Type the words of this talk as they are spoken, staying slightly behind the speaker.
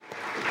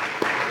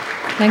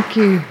Thank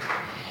you.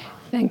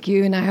 Thank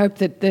you, and I hope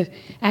that the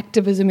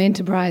activism,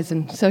 enterprise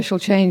and social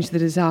change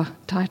that is our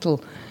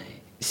title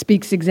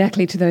speaks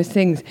exactly to those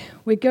things.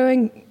 We're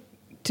going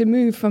to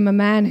move from a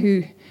man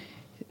who,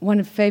 one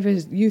of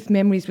Favor's youth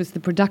memories was the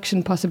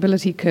production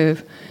possibility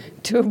curve,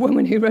 to a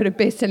woman who wrote a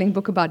best-selling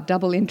book about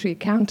double entry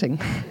accounting.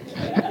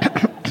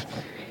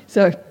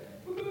 So,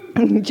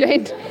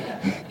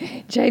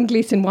 Jane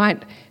Gleason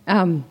White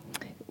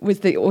was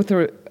the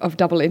author of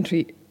Double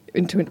Entry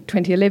in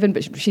 2011,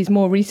 but she's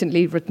more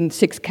recently written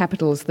Six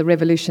Capitals, the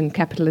revolution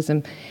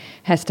capitalism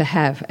has to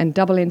have. And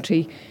Double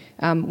Entry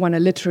won a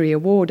literary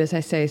award, as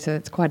I say, so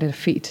it's quite a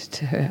feat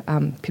to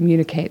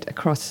communicate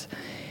across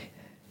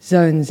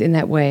zones in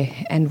that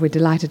way. And we're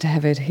delighted to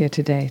have her here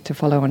today to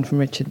follow on from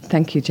Richard.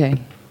 Thank you,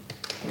 Jane.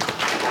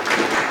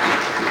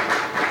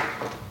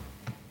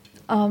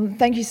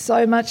 Thank you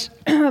so much,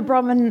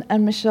 Bronwyn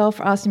and Michelle,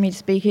 for asking me to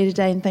speak here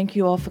today, and thank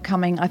you all for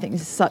coming. I think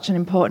this is such an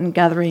important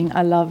gathering.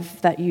 I love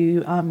that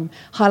you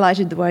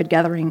highlighted the word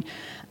gathering.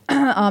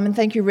 And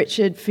thank you,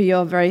 Richard, for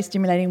your very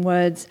stimulating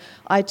words.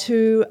 I,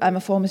 too, am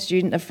a former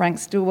student of Frank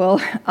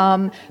Stilwell,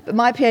 but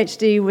my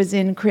PhD was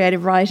in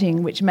creative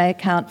writing, which may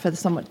account for the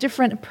somewhat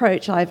different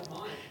approach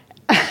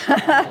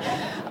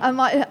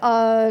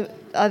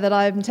that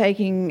I'm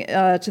taking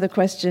to the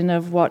question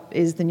of what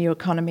is the new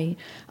economy.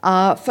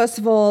 First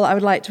of all, I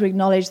would like to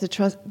acknowledge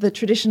the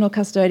traditional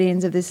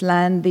custodians of this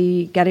land,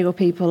 the Gadigal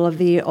people of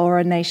the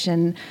Eora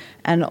Nation,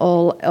 and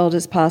all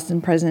elders past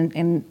and present,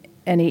 and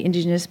any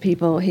Indigenous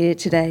people here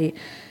today.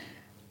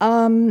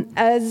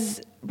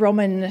 As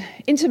Bronwyn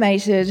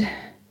intimated,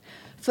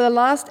 for the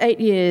last 8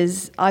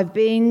 years, I've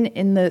been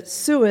in the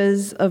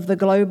sewers of the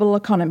global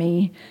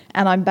economy,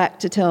 and I'm back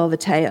to tell the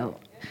tale.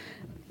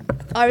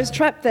 I was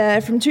trapped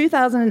there from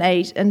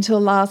 2008 until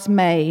last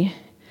May,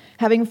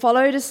 having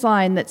followed a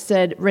sign that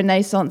said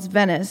Renaissance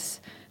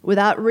Venice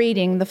without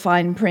reading the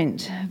fine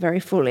print. Very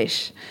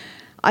foolish.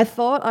 I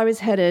thought I was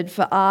headed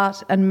for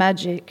art and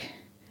magic.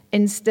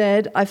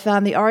 Instead, I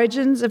found the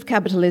origins of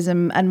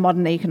capitalism and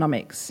modern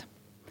economics.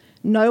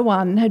 No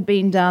one had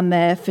been down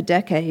there for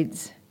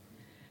decades.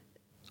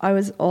 I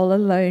was all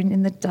alone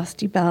in the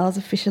dusty bowels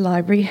of Fisher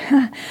Library.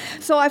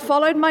 So I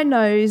followed my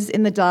nose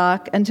in the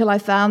dark until I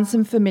found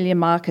some familiar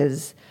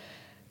markers.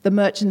 The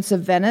Merchants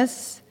of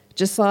Venice,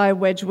 Josiah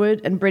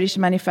Wedgwood and British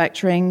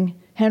manufacturing,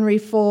 Henry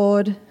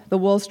Ford, the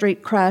Wall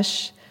Street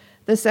crash,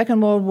 the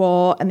Second World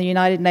War and the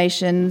United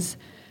Nations,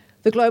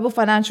 the global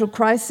financial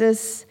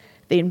crisis,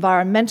 the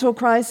environmental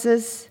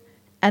crisis,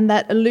 and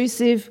that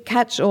elusive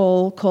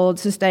catch-all called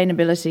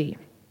sustainability.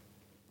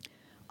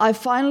 I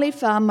finally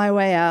found my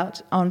way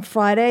out on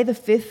Friday, the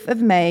 5th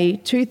of May,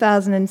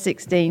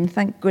 2016,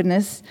 thank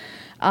goodness.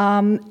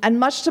 And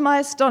much to my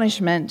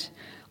astonishment,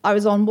 I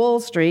was on Wall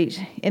Street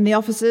in the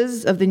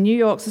offices of the New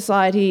York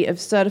Society of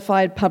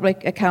Certified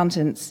Public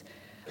Accountants.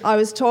 I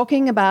was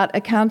talking about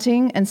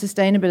accounting and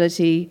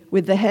sustainability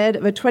with the head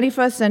of a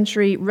 21st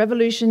century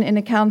revolution in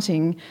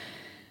accounting,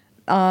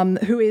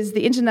 who is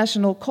the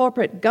international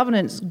corporate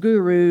governance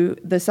guru,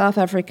 the South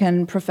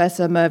African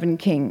Professor Mervyn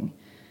King.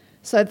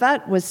 So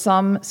that was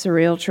some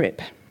surreal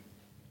trip.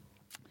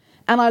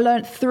 And I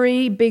learnt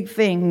 3 big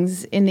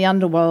things in the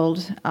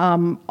underworld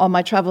on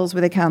my travels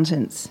with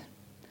accountants.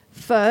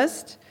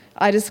 First,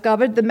 I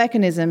discovered the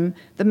mechanism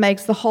that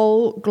makes the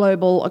whole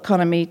global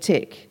economy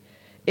tick.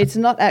 It's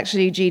not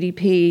actually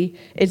GDP,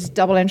 it's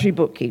double-entry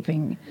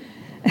bookkeeping.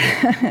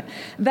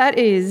 That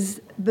is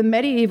the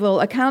medieval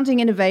accounting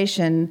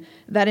innovation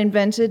that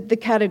invented the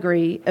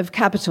category of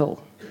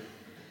capital,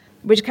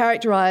 which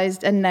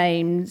characterized and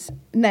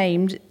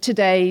named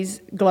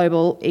today's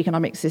global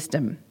economic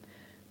system.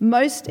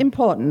 Most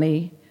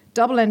importantly,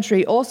 double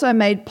entry also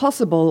made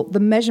possible the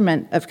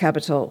measurement of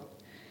capital.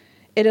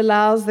 It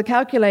allows the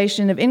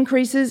calculation of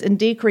increases and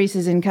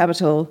decreases in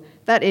capital,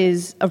 that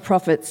is, of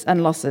profits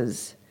and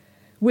losses.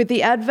 With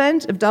the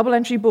advent of double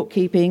entry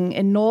bookkeeping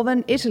in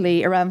northern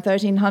Italy around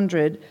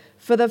 1300,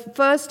 for the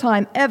first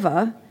time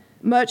ever,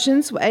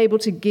 merchants were able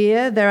to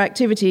gear their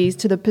activities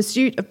to the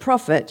pursuit of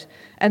profit,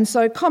 and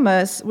so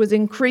commerce was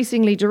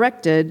increasingly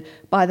directed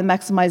by the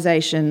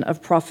maximization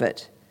of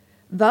profit.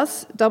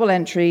 Thus, double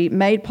entry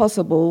made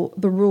possible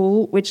the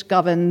rule which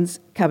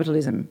governs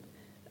capitalism,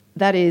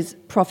 that is,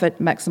 profit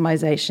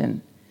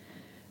maximization.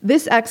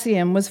 This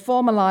axiom was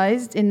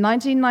formalized in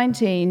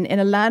 1919 in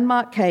a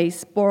landmark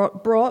case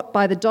brought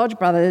by the Dodge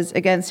brothers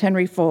against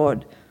Henry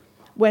Ford,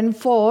 when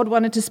Ford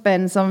wanted to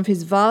spend some of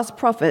his vast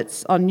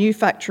profits on new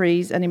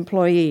factories and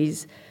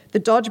employees. The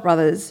Dodge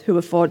brothers, who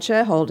were Ford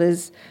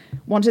shareholders,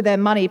 wanted their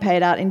money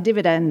paid out in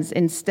dividends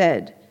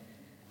instead.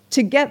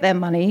 To get their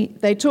money,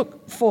 they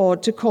took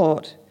Ford to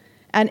court,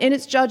 and in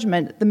its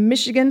judgment, the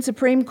Michigan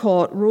Supreme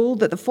Court ruled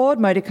that the Ford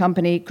Motor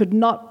Company could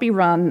not be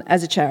run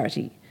as a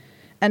charity,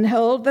 and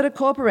held that a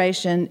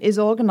corporation is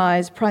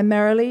organized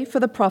primarily for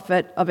the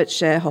profit of its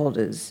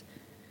shareholders.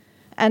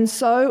 And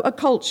so a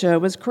culture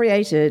was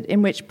created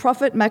in which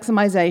profit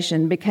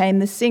maximization became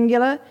the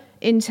singular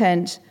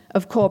intent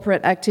of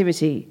corporate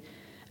activity,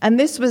 And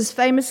this was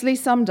famously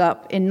summed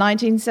up in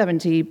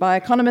 1970 by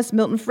economist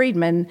Milton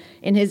Friedman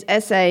in his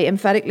essay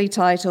emphatically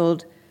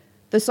titled,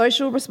 "The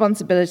Social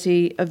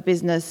Responsibility of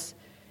Business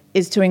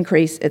is to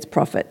Increase Its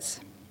Profits."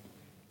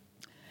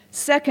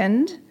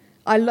 Second,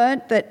 I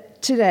learnt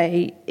that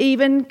today,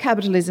 even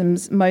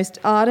capitalism's most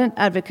ardent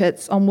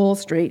advocates on Wall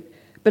Street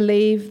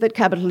believe that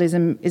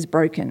capitalism is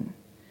broken.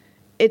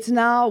 It's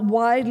now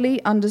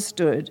widely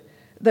understood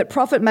that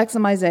profit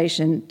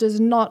maximization does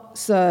not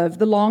serve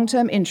the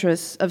long-term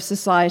interests of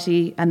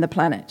society and the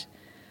planet.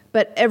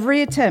 But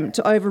every attempt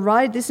to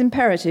override this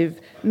imperative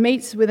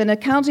meets with an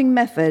accounting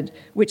method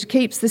which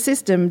keeps the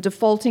system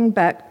defaulting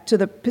back to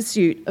the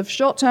pursuit of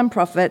short-term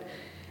profit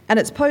and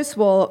its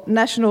post-war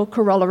national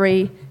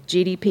corollary,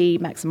 GDP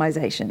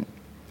maximization.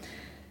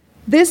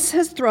 This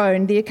has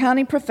thrown the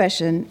accounting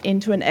profession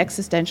into an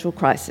existential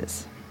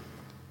crisis.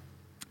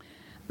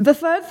 The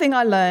third thing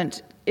I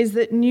learnt is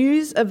that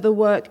news of the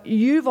work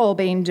you've all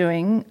been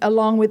doing,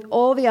 along with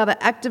all the other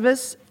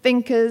activists,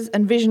 thinkers,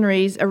 and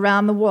visionaries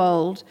around the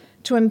world,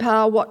 to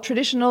empower what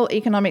traditional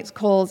economics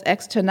calls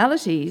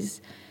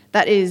externalities,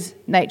 that is,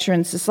 nature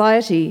and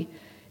society,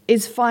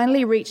 is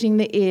finally reaching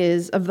the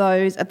ears of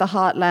those at the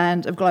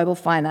heartland of global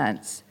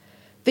finance.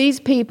 These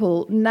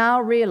people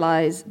now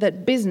realise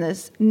that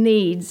business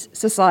needs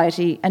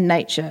society and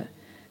nature.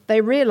 They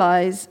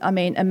realise,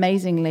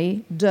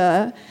 amazingly,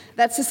 that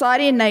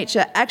society and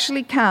nature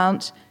actually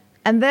count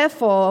and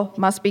therefore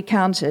must be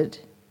counted.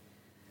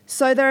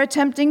 So they're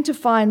attempting to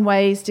find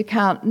ways to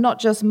count not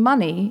just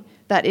money,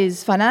 that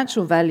is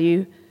financial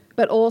value,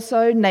 but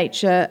also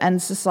nature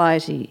and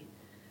society.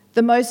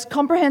 The most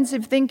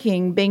comprehensive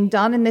thinking being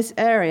done in this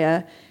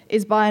area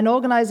is by an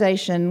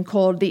organisation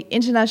called the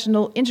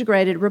International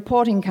Integrated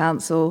Reporting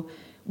Council,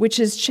 which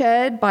is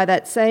chaired by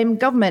that same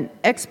government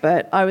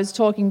expert I was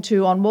talking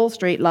to on Wall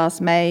Street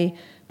last May,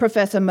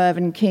 Professor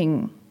Mervyn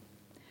King.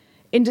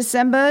 In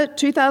December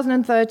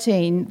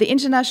 2013, the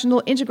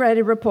International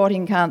Integrated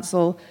Reporting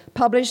Council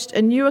published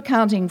a new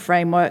accounting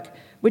framework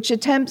which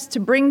attempts to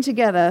bring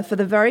together for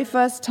the very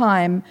first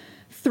time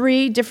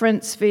 3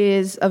 different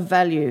spheres of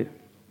value.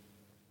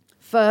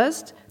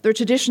 First, the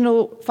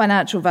traditional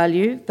financial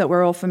value that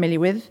we're all familiar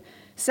with.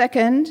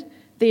 Second,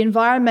 the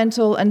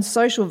environmental and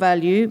social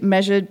value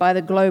measured by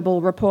the Global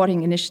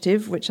Reporting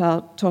Initiative, which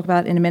I'll talk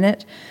about in a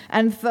minute.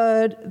 And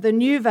third, the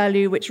new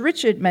value, which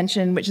Richard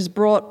mentioned, which is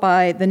brought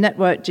by the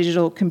networked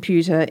digital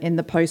computer in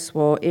the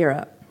post-war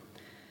era.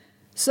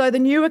 So the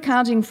new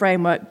accounting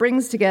framework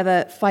brings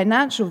together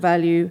financial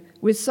value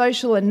with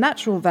social and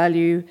natural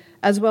value,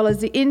 as well as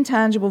the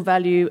intangible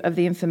value of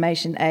the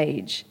information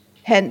age,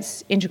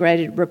 hence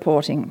integrated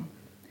reporting.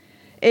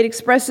 It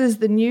expresses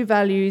the new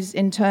values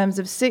in terms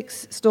of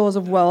 6 stores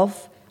of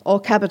wealth, or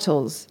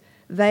capitals.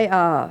 They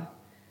are,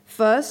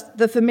 first,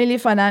 the familiar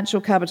financial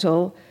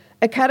capital,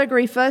 a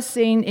category first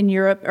seen in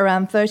Europe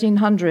around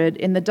 1300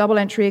 in the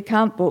double-entry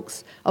account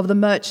books of the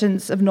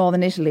merchants of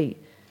northern Italy.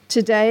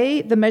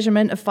 Today, the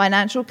measurement of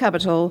financial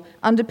capital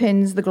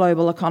underpins the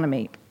global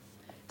economy.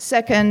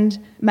 Second,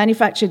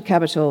 manufactured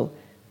capital.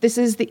 This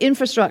is the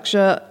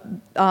infrastructure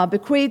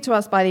bequeathed to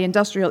us by the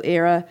industrial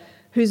era,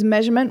 whose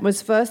measurement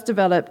was first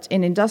developed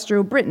in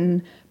industrial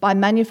Britain by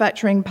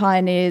manufacturing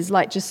pioneers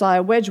like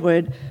Josiah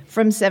Wedgwood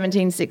from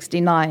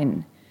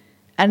 1769.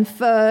 And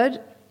third,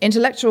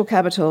 intellectual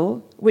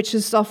capital, which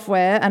is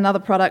software and other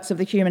products of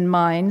the human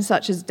mind,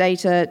 such as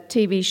data,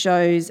 TV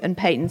shows, and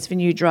patents for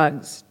new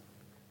drugs.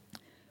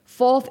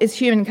 Fourth is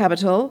human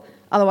capital,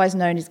 otherwise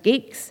known as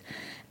geeks,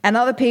 and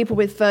other people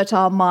with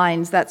fertile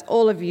minds. That's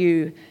all of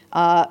you,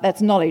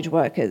 that's knowledge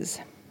workers.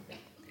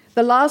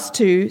 The last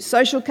 2,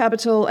 social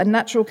capital and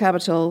natural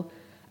capital,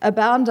 are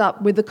bound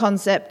up with the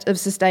concept of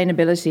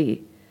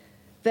sustainability.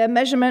 Their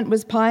measurement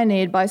was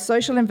pioneered by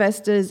social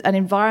investors and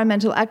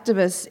environmental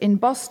activists in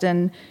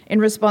Boston in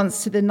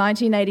response to the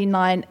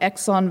 1989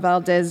 Exxon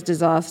Valdez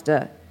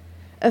disaster.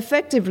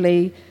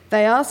 Effectively,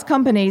 they asked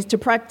companies to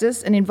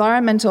practice an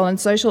environmental and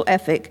social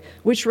ethic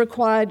which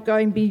required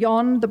going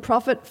beyond the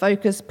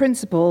profit-focused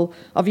principle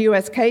of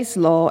US case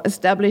law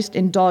established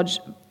in Dodge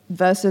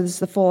versus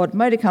the Ford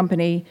Motor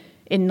Company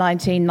in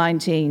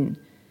 1919.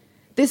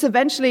 This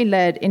eventually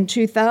led in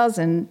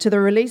 2000 to the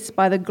release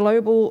by the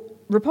Global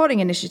Reporting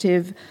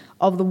Initiative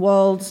of the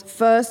world's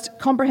first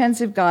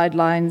comprehensive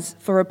guidelines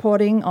for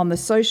reporting on the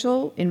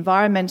social,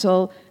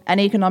 environmental, and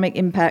economic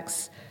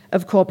impacts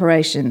of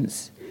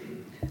corporations.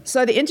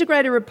 So the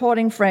Integrated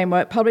Reporting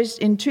Framework, published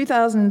in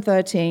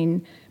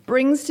 2013,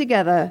 brings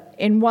together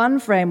in one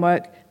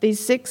framework these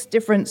 6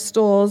 different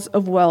stores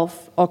of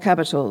wealth or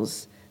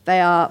capitals. They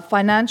are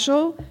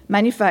financial,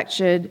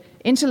 manufactured,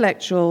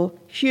 intellectual,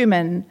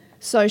 human,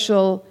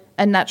 social,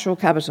 and natural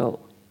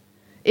capital.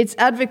 Its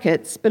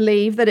advocates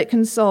believe that it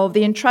can solve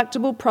the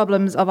intractable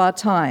problems of our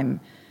time,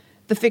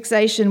 the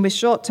fixation with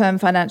short-term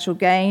financial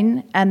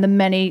gain, and the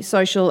many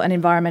social and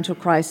environmental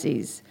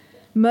crises.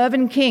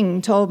 Mervyn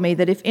King told me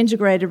that if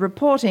integrated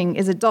reporting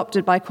is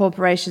adopted by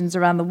corporations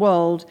around the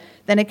world,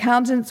 then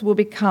accountants will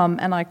become,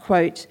 and I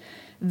quote,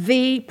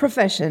 the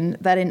profession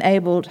that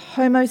enabled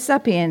Homo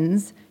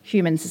sapiens,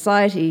 human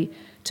society,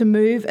 to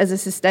move as a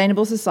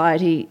sustainable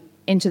society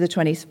into the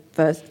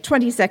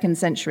 22nd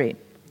century.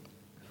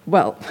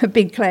 Well, a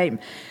big claim.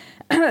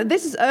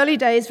 This is early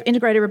days for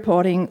integrated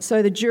reporting,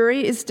 so the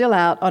jury is still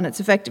out on its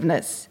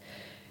effectiveness.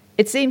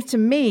 It seems to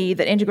me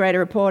that integrated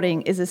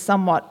reporting is a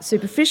somewhat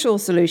superficial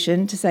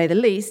solution, to say the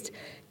least,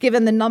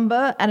 given the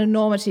number and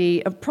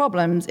enormity of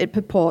problems it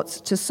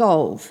purports to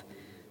solve.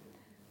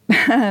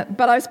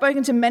 But I've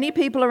spoken to many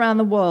people around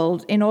the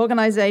world in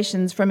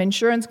organisations from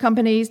insurance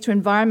companies to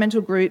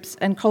environmental groups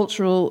and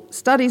cultural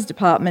studies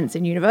departments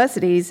in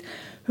universities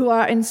who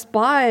are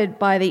inspired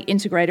by the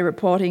integrated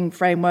reporting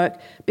framework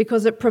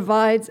because it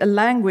provides a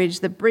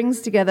language that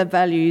brings together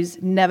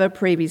values never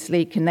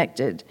previously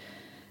connected.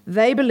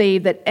 They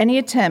believe that any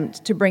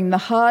attempt to bring the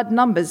hard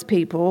numbers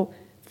people,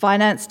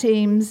 finance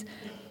teams,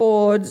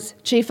 boards,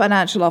 chief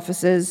financial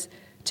officers,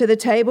 to the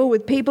table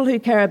with people who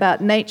care about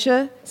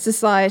nature,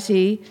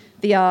 society,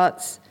 the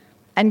arts,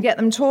 and get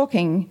them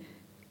talking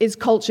is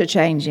culture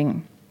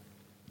changing,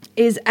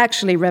 is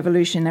actually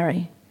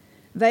revolutionary.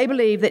 They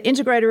believe that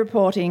integrated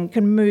reporting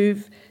can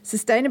move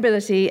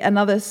sustainability and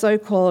other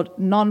so-called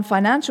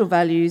non-financial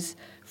values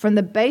from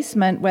the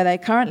basement where they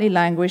currently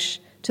languish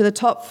to the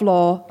top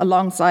floor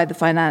alongside the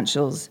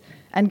financials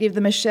and give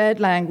them a shared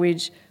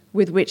language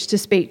with which to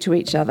speak to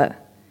each other.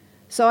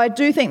 So I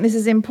do think this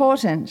is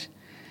important.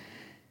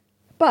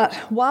 But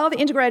while the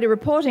integrated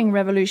reporting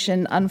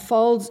revolution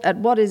unfolds at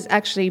what is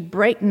actually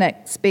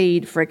breakneck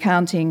speed for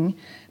accounting,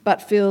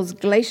 but feels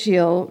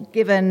glacial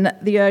given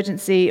the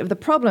urgency of the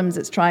problems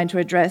it's trying to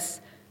address,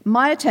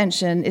 my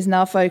attention is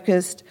now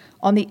focused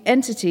on the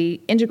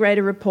entity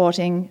integrated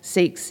reporting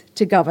seeks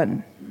to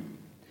govern.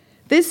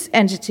 This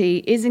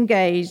entity is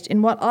engaged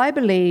in what I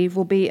believe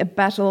will be a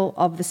battle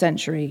of the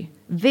century,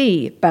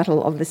 the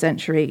battle of the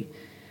century.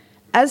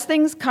 As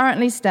things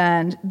currently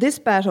stand, this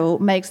battle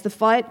makes the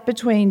fight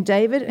between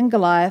David and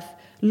Goliath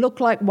look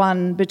like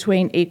one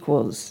between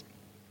equals.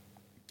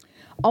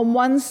 On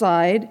one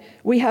side,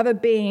 we have a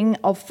being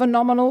of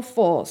phenomenal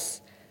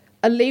force,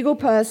 a legal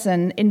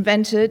person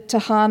invented to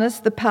harness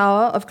the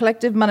power of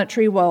collective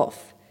monetary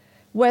wealth.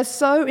 We're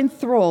so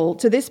enthralled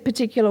to this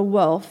particular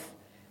wealth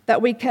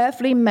that we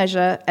carefully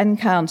measure and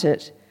count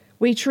it.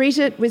 We treat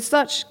it with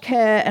such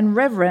care and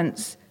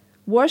reverence,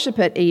 worship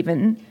it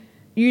even,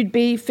 you'd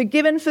be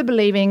forgiven for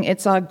believing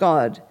it's our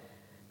God.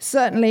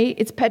 Certainly,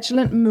 its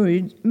petulant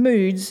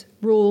moods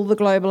rule the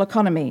global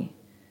economy.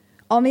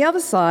 On the other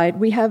side,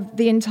 we have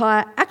the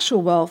entire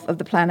actual wealth of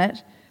the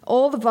planet,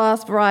 all the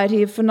vast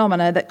variety of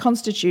phenomena that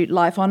constitute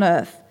life on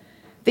Earth.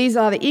 These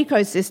are the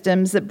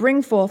ecosystems that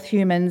bring forth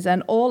humans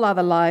and all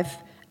other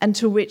life, and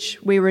to which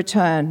we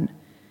return.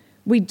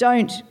 We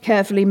don't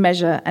carefully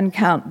measure and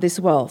count this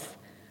wealth.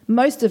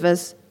 Most of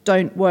us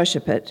don't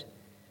worship it.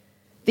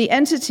 The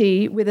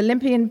entity with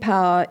Olympian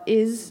power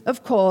is,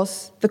 of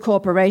course, the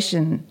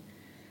corporation.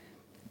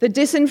 The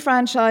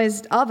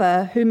disenfranchised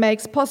other who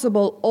makes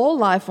possible all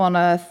life on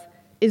Earth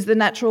is the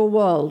natural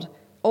world,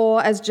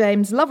 or as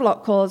James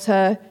Lovelock calls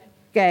her,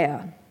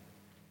 Gaia.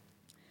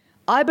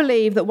 I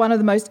believe that one of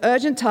the most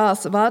urgent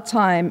tasks of our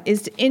time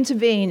is to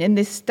intervene in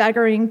this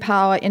staggering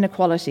power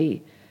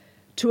inequality,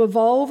 to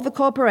evolve the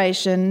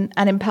corporation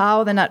and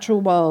empower the natural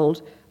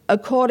world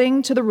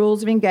according to the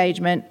rules of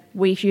engagement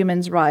we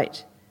humans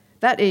write.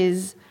 That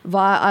is,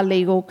 via our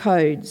legal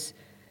codes.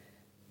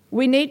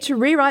 We need to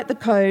rewrite the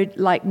code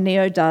like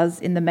Neo does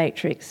in The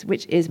Matrix,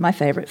 which is my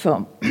favourite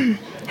film.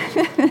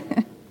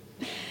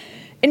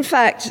 In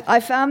fact, I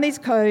found these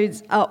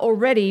codes are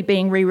already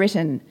being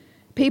rewritten.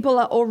 People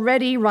are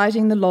already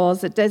writing the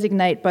laws that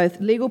designate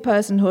both legal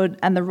personhood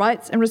and the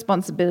rights and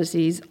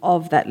responsibilities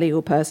of that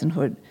legal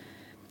personhood.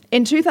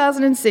 In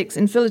 2006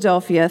 in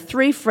Philadelphia,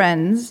 3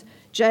 friends,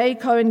 Jay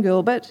Cohen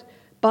Gilbert,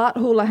 Bart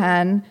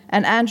Houlihan,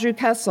 and Andrew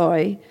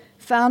Kassoy,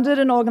 founded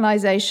an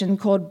organization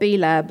called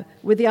B-Lab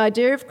with the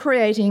idea of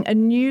creating a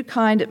new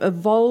kind of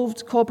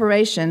evolved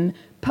corporation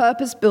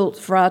purpose-built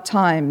for our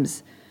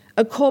times,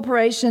 a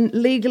corporation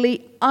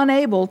legally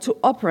unable to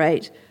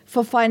operate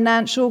for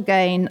financial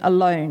gain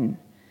alone.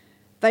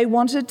 They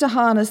wanted to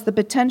harness the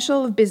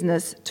potential of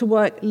business to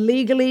work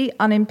legally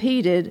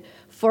unimpeded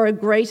for a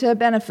greater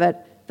benefit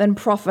than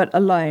profit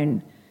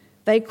alone.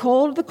 They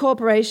called the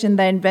corporation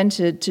they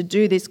invented to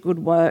do this good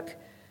work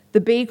the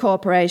B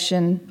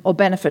Corporation or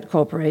Benefit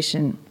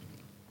Corporation.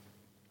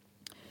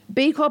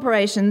 B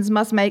corporations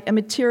must make a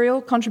material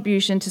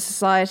contribution to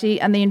society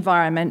and the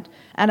environment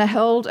and are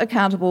held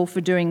accountable for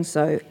doing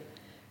so.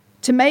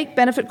 To make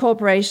benefit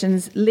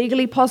corporations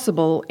legally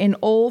possible in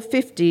all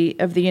 50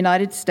 of the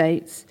United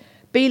States,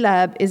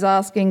 B-Lab is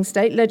asking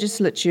state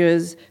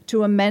legislatures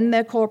to amend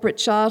their corporate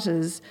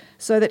charters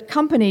so that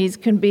companies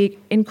can be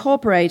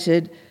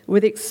incorporated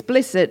with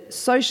explicit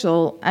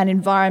social and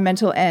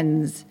environmental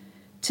ends.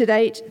 To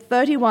date,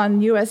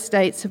 31 US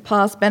states have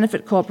passed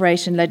benefit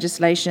corporation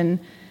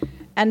legislation,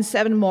 and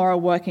 7 more are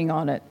working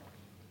on it.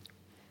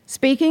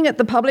 Speaking at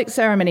the public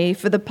ceremony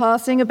for the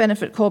passing of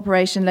benefit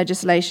corporation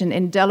legislation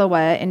in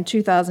Delaware in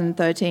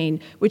 2013,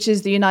 which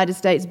is the United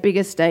States'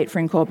 biggest state for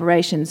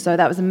incorporation, so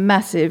that was a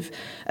massive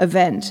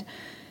event,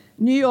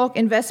 New York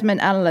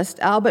investment analyst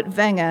Albert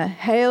Wenger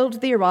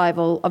hailed the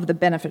arrival of the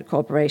benefit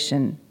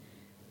corporation.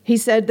 He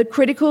said, "The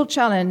critical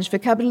challenge for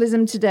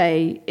capitalism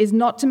today is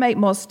not to make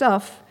more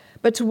stuff,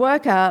 but to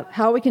work out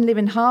how we can live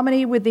in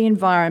harmony with the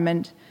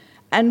environment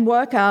and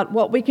work out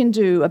what we can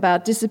do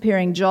about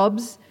disappearing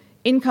jobs,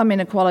 income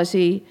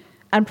inequality,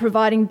 and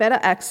providing better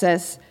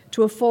access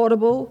to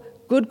affordable,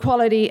 good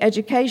quality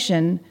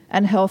education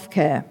and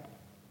healthcare."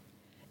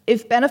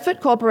 If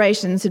benefit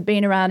corporations had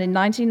been around in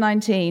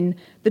 1919,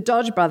 the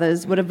Dodge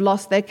brothers would have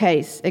lost their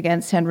case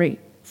against Henry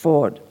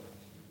Ford.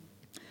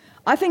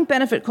 I think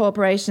benefit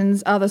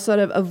corporations are the sort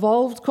of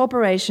evolved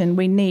corporation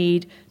we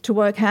need to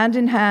work hand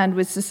in hand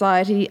with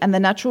society and the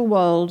natural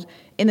world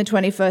in the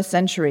 21st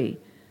century.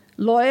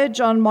 Lawyer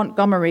John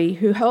Montgomery,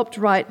 who helped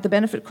write the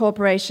benefit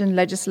corporation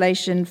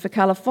legislation for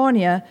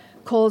California,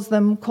 calls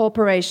them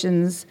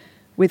corporations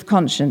with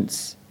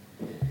conscience.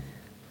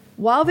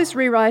 While this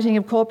rewriting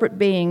of corporate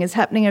being is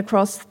happening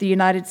across the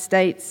United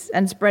States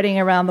and spreading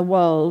around the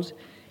world,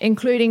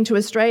 including to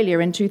Australia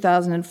in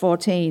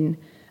 2014,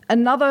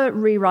 another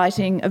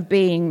rewriting of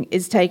being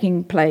is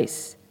taking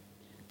place,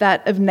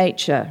 that of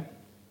nature.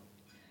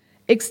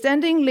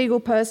 Extending legal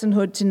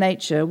personhood to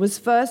nature was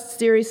first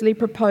seriously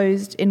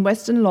proposed in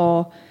Western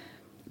law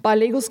by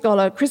legal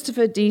scholar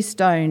Christopher D.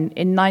 Stone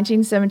in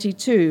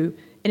 1972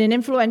 in an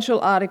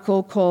influential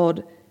article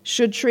called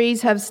 "Should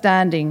Trees Have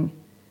Standing?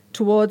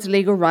 Towards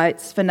Legal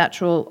Rights for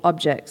Natural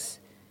Objects."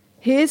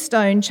 Here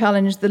Stone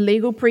challenged the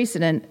legal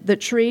precedent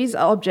that trees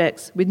are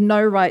objects with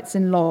no rights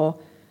in law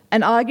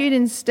and argued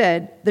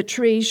instead that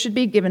trees should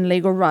be given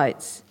legal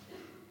rights.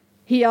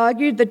 He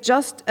argued that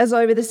just as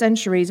over the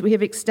centuries we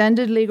have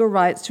extended legal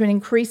rights to an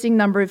increasing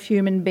number of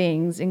human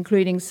beings,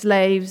 including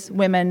slaves,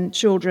 women,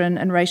 children,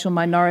 and racial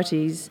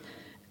minorities,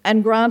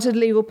 and granted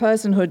legal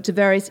personhood to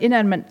various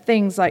inanimate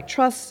things like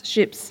trusts,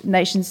 ships,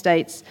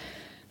 nation-states,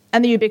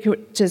 and the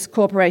ubiquitous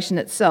corporation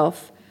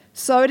itself,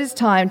 so it is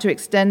time to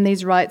extend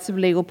these rights of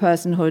legal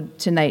personhood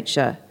to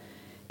nature.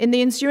 In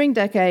the ensuing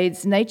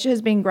decades, nature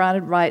has been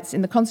granted rights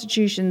in the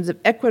constitutions of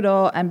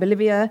Ecuador and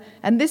Bolivia,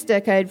 and this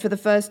decade, for the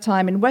first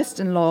time in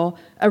Western law,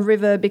 a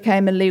river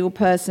became a legal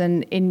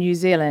person in New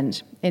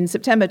Zealand. In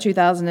September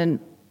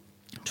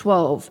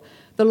 2012,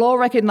 the law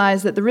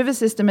recognised that the river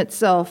system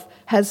itself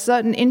has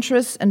certain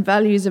interests and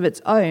values of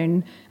its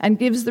own and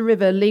gives the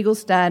river legal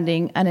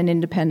standing and an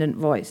independent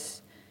voice.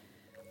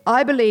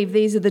 I believe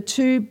these are the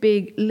two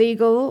big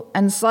legal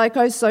and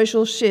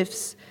psychosocial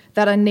shifts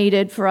that are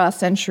needed for our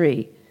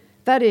century.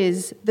 That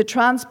is, the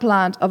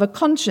transplant of a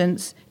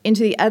conscience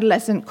into the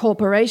adolescent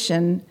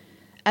corporation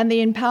and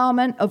the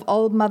empowerment of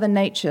old Mother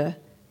Nature,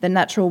 the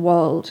natural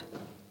world.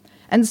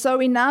 And so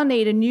we now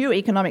need a new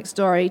economic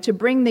story to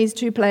bring these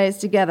two players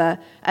together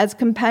as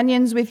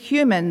companions with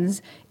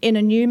humans in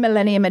a new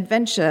millennium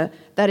adventure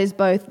that is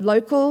both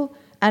local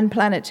and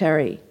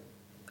planetary,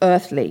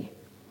 earthly.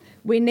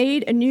 We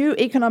need a new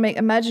economic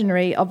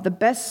imaginary of the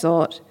best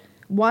sort,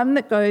 one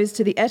that goes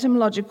to the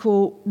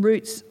etymological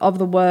roots of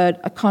the word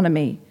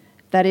economy,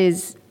 that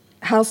is,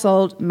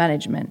 household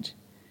management.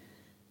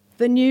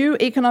 The new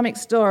economic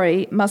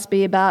story must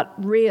be about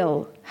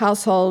real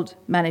household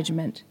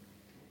management.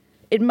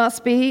 It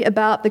must be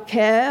about the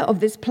care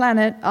of this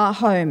planet, our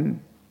home.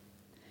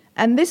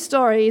 And this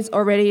story is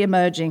already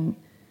emerging.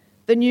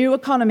 The new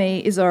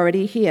economy is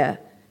already here.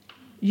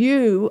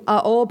 You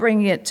are all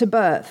bringing it to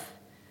birth.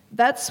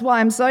 That's why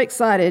I'm so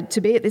excited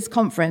to be at this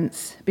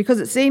conference,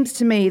 because it seems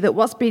to me that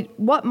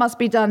what must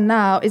be done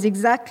now is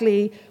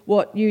exactly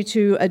what you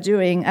two are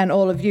doing, and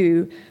all of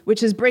you,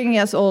 which is bringing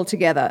us all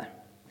together.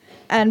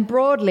 And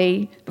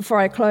broadly, before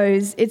I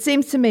close, it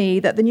seems to me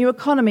that the new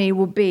economy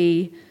will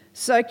be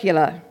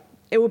circular.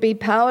 It will be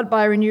powered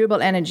by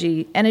renewable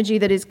energy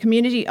that is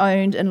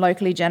community-owned and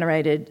locally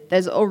generated.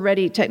 There's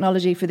already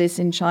technology for this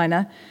in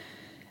China.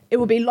 It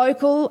will be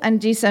local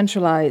and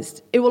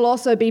decentralized. It will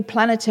also be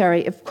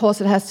planetary. Of course,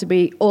 it has to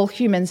be. All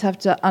humans have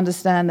to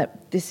understand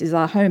that this is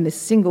our home, this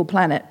single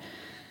planet.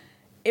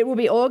 It will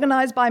be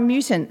organized by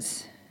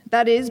mutants,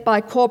 that is, by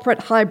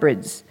corporate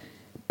hybrids.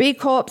 B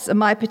Corps are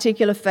my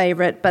particular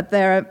favorite, but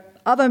there are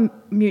other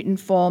mutant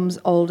forms,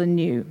 old and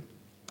new.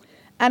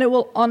 And it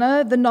will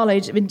honor the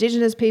knowledge of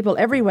Indigenous people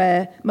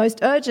everywhere, most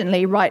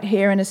urgently right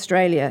here in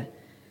Australia.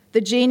 The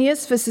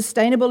genius for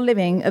sustainable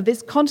living of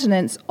this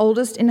continent's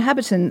oldest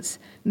inhabitants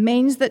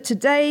means that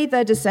today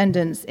their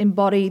descendants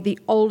embody the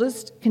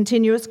oldest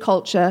continuous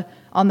culture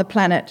on the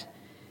planet.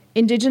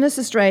 Indigenous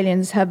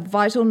Australians have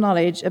vital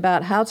knowledge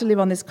about how to live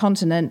on this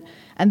continent,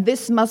 and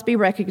this must be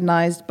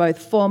recognised both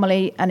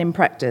formally and in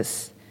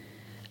practice.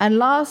 And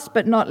last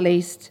but not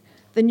least,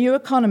 the new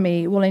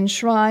economy will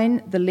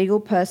enshrine the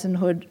legal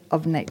personhood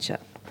of nature.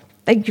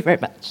 Thank you very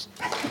much.